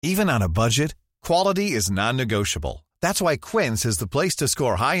Even on a budget, quality is non-negotiable. That's why Quince is the place to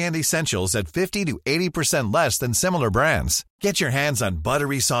score high-end essentials at 50 to 80% less than similar brands. Get your hands on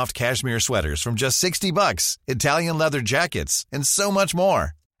buttery soft cashmere sweaters from just $60, Italian leather jackets, and so much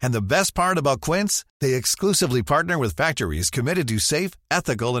more. And the best part about Quince, they exclusively partner with factories committed to safe,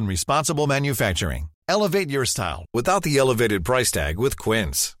 ethical, and responsible manufacturing. Elevate your style without the elevated price tag with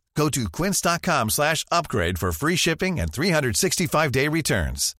Quince. Go to quince.com/upgrade for free shipping and 365-day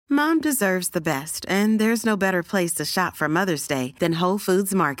returns. Mom deserves the best, and there's no better place to shop for Mother's Day than Whole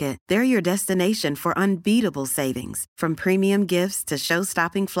Foods Market. They're your destination for unbeatable savings, from premium gifts to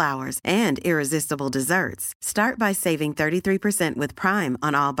show-stopping flowers and irresistible desserts. Start by saving 33% with Prime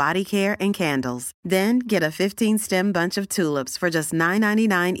on all body care and candles. Then get a 15-stem bunch of tulips for just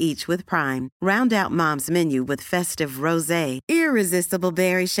 $9.99 each with Prime. Round out Mom's menu with festive rosé, irresistible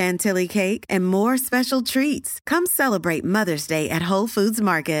berry chantilly cake, and more special treats. Come celebrate Mother's Day at Whole Foods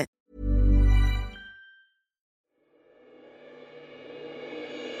Market.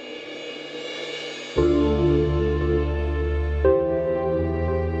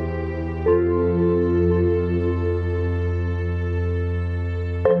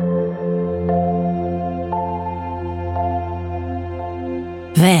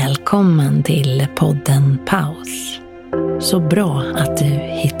 Välkommen till podden Paus. Så bra att du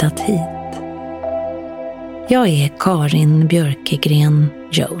hittat hit. Jag är Karin Björkegren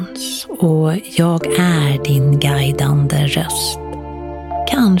Jones och jag är din guidande röst.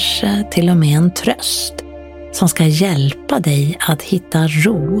 Kanske till och med en tröst som ska hjälpa dig att hitta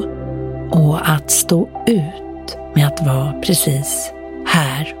ro och att stå ut med att vara precis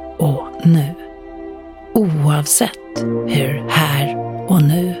här och nu. Oavsett hur här och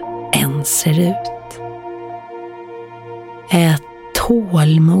nu än ser ut. Ett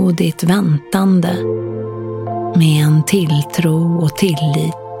tålmodigt väntande med en tilltro och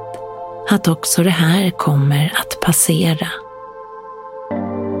tillit att också det här kommer att passera.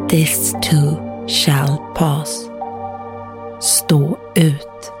 This too shall pass. Stå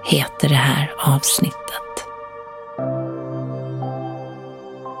ut heter det här avsnittet.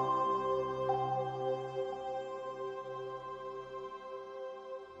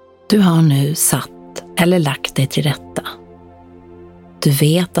 Du har nu satt eller lagt dig till rätta. Du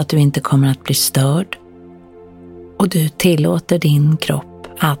vet att du inte kommer att bli störd och du tillåter din kropp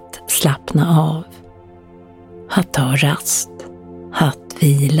att slappna av, att ta rast, att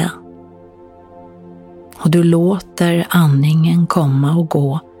vila. Och du låter andningen komma och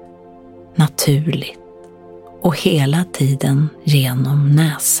gå naturligt och hela tiden genom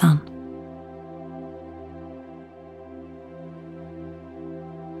näsan.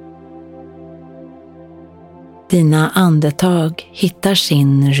 Dina andetag hittar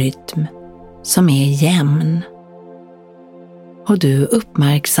sin rytm som är jämn och du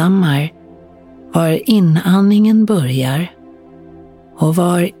uppmärksammar var inandningen börjar och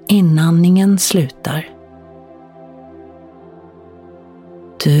var inandningen slutar.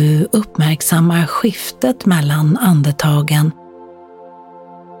 Du uppmärksammar skiftet mellan andetagen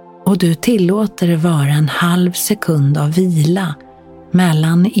och du tillåter det vara en halv sekund av vila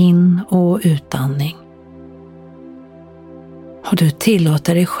mellan in- och utandning. Och du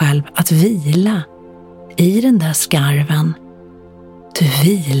tillåter dig själv att vila i den där skarven. Du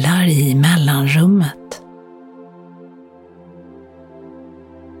vilar i mellanrummet.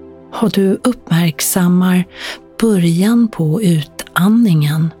 Och du uppmärksammar början på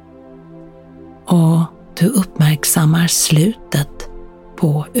utandningen. Och du uppmärksammar slutet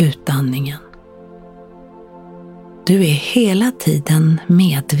på utandningen. Du är hela tiden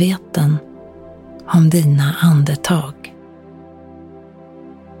medveten om dina andetag.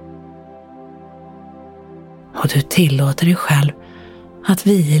 Och du tillåter dig själv att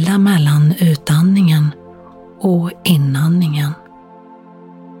vila mellan utandningen och inandningen.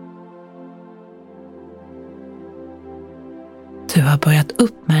 Du har börjat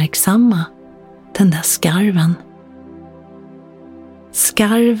uppmärksamma den där skarven.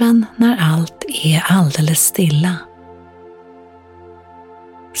 Skarven när allt är alldeles stilla.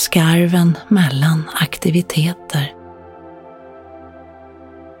 Skarven mellan aktiviteter.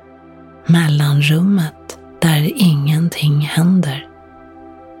 Mellanrummet där ingenting händer.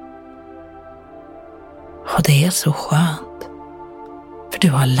 Och det är så skönt, för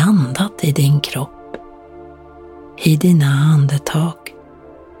du har landat i din kropp, i dina andetag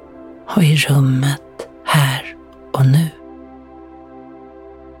och i rummet här och nu.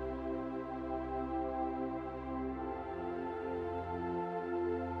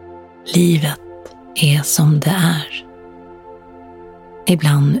 Livet är som det är.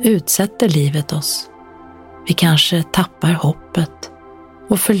 Ibland utsätter livet oss. Vi kanske tappar hoppet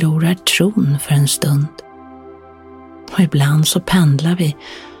och förlorar tron för en stund. Och ibland så pendlar vi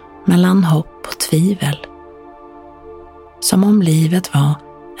mellan hopp och tvivel. Som om livet var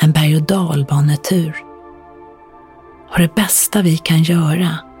en berg- och dalbanetur. Och det bästa vi kan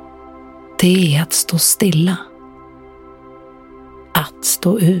göra, det är att stå stilla. Att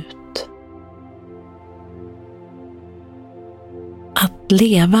stå ut. Att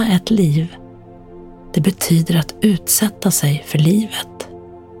leva ett liv, det betyder att utsätta sig för livet.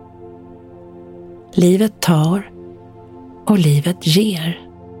 Livet tar och livet ger.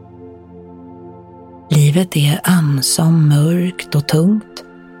 Livet är ömsom mörkt och tungt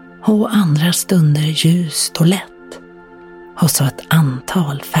och andra stunder ljust och lätt. Och så ett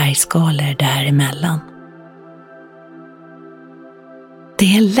antal färgskalor däremellan.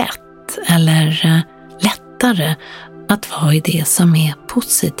 Det är lätt eller lättare att vara i det som är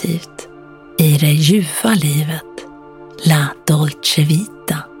positivt, i det ljuva livet, la dolce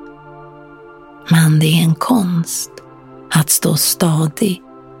vita. Men det är en konst att stå stadig,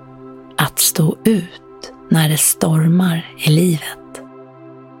 att stå ut när det stormar i livet.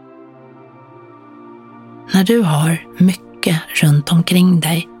 När du har mycket runt omkring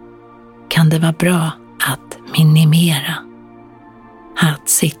dig kan det vara bra att minimera. Att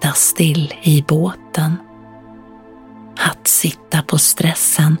sitta still i båten. Att sitta på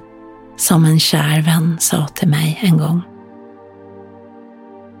stressen, som en kär vän sa till mig en gång.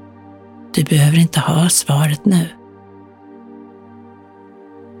 Du behöver inte ha svaret nu.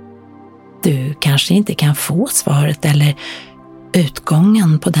 Du kanske inte kan få svaret eller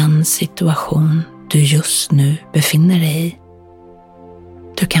utgången på den situation du just nu befinner dig i.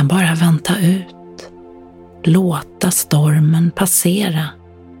 Du kan bara vänta ut. Låta stormen passera.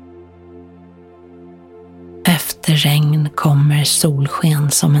 Efter regn kommer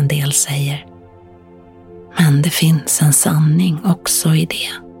solsken, som en del säger. Men det finns en sanning också i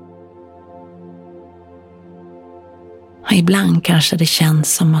det. Och ibland kanske det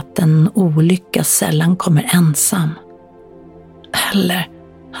känns som att en olycka sällan kommer ensam. Eller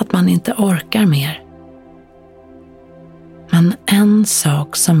att man inte orkar mer. Men en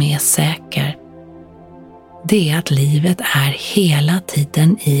sak som är säker, det är att livet är hela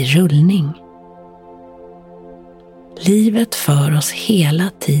tiden i rullning. Livet för oss hela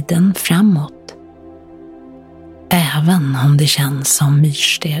tiden framåt. Även om det känns som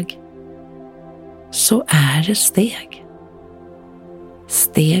myrsteg, så är det steg.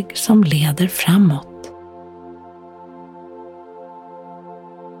 Steg som leder framåt.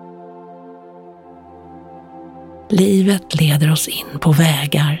 Livet leder oss in på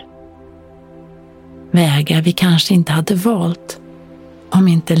vägar. Vägar vi kanske inte hade valt om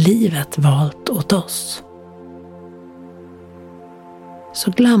inte livet valt åt oss.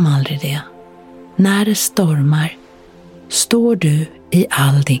 Så glöm aldrig det. När det stormar står du i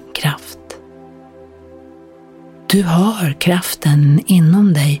all din kraft. Du har kraften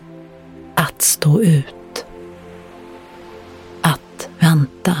inom dig att stå ut. Att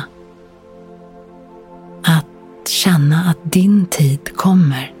vänta. Att känna att din tid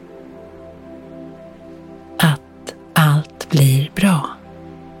kommer. Att allt blir bra.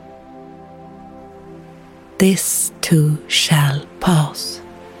 This too shall pass.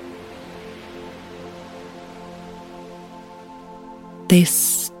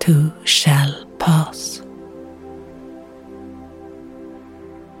 This too shall pass.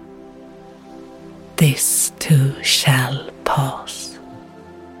 This too shall pass.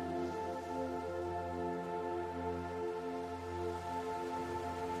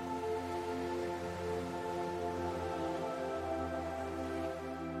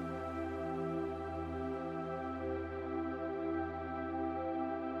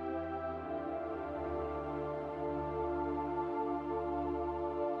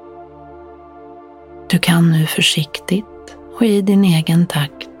 Du kan nu försiktigt och i din egen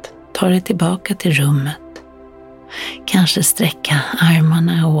takt ta dig tillbaka till rummet. Kanske sträcka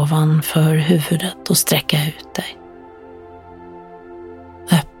armarna ovanför huvudet och sträcka ut dig.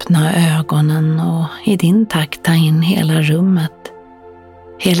 Öppna ögonen och i din takt ta in hela rummet.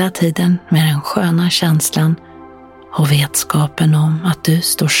 Hela tiden med den sköna känslan och vetskapen om att du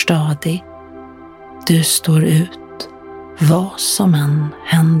står stadig. Du står ut, vad som än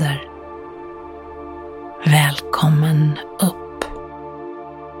händer. Välkommen upp.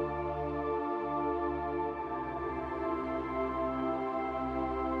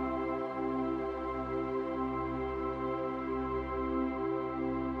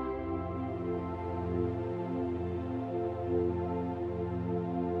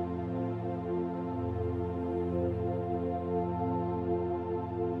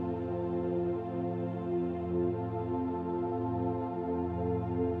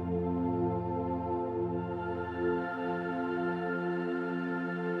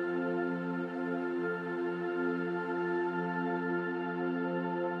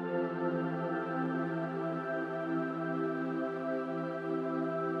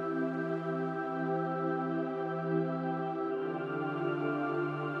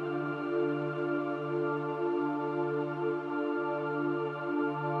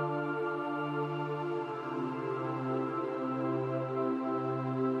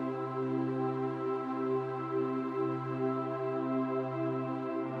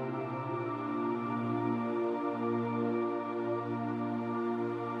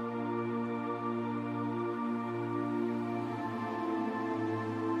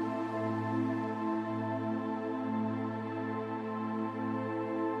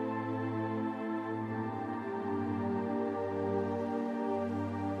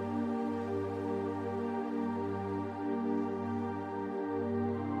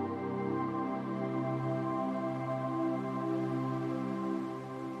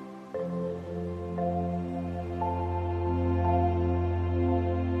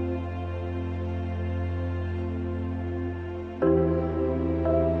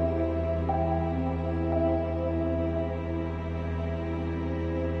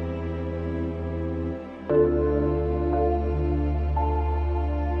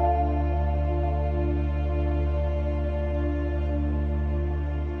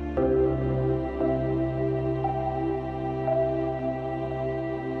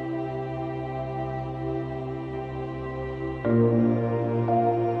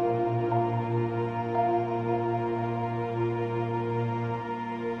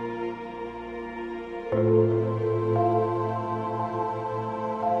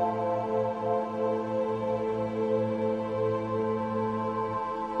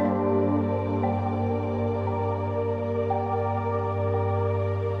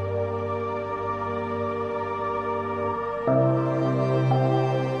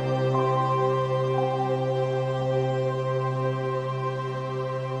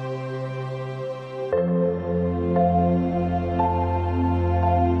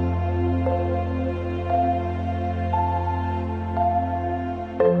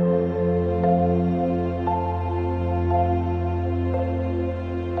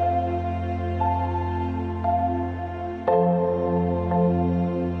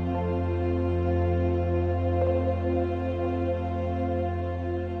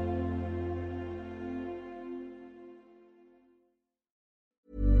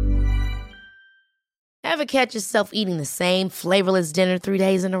 Ever catch yourself eating the same flavorless dinner 3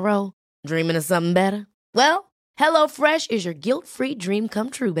 days in a row? Dreaming of something better? Well, HelloFresh is your guilt-free dream come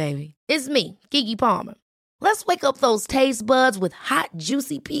true, baby. It's me, Keke Palmer. Let's wake up those taste buds with hot,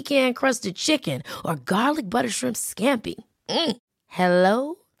 juicy pecan-crusted chicken or garlic butter shrimp scampi.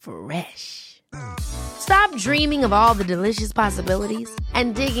 Hello Fresh. Stop dreaming of all the delicious possibilities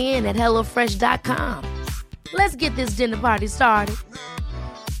and dig in at HelloFresh.com. Let's get this dinner party started.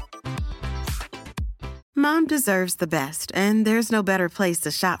 Mom deserves the best, and there's no better place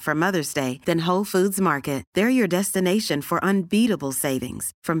to shop for Mother's Day than Whole Foods Market. They're your destination for unbeatable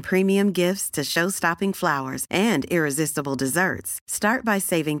savings, from premium gifts to show-stopping flowers and irresistible desserts. Start by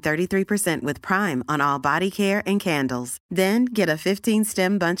saving 33% with Prime on all body care and candles. Then get a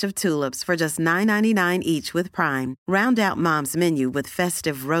 15-stem bunch of tulips for just $9.99 each with Prime. Round out Mom's menu with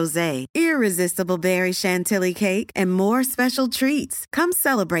festive rosé, irresistible berry chantilly cake, and more special treats. Come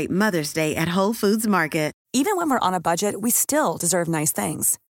celebrate Mother's Day at Whole Foods Market. Even when we're on a budget, we still deserve nice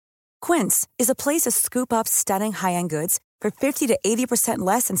things. Quince is a place to scoop up stunning high-end goods for 50 to 80%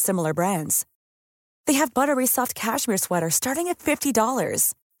 less than similar brands. They have buttery soft cashmere sweaters starting at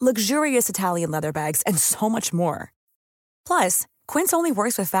 $50, luxurious Italian leather bags, and so much more. Plus, Quince only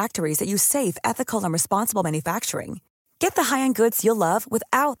works with factories that use safe, ethical, and responsible manufacturing. Get the high-end goods you'll love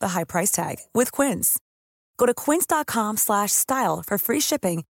without the high price tag with Quince. Go to quince.com/style for free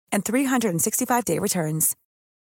shipping and 365-day returns.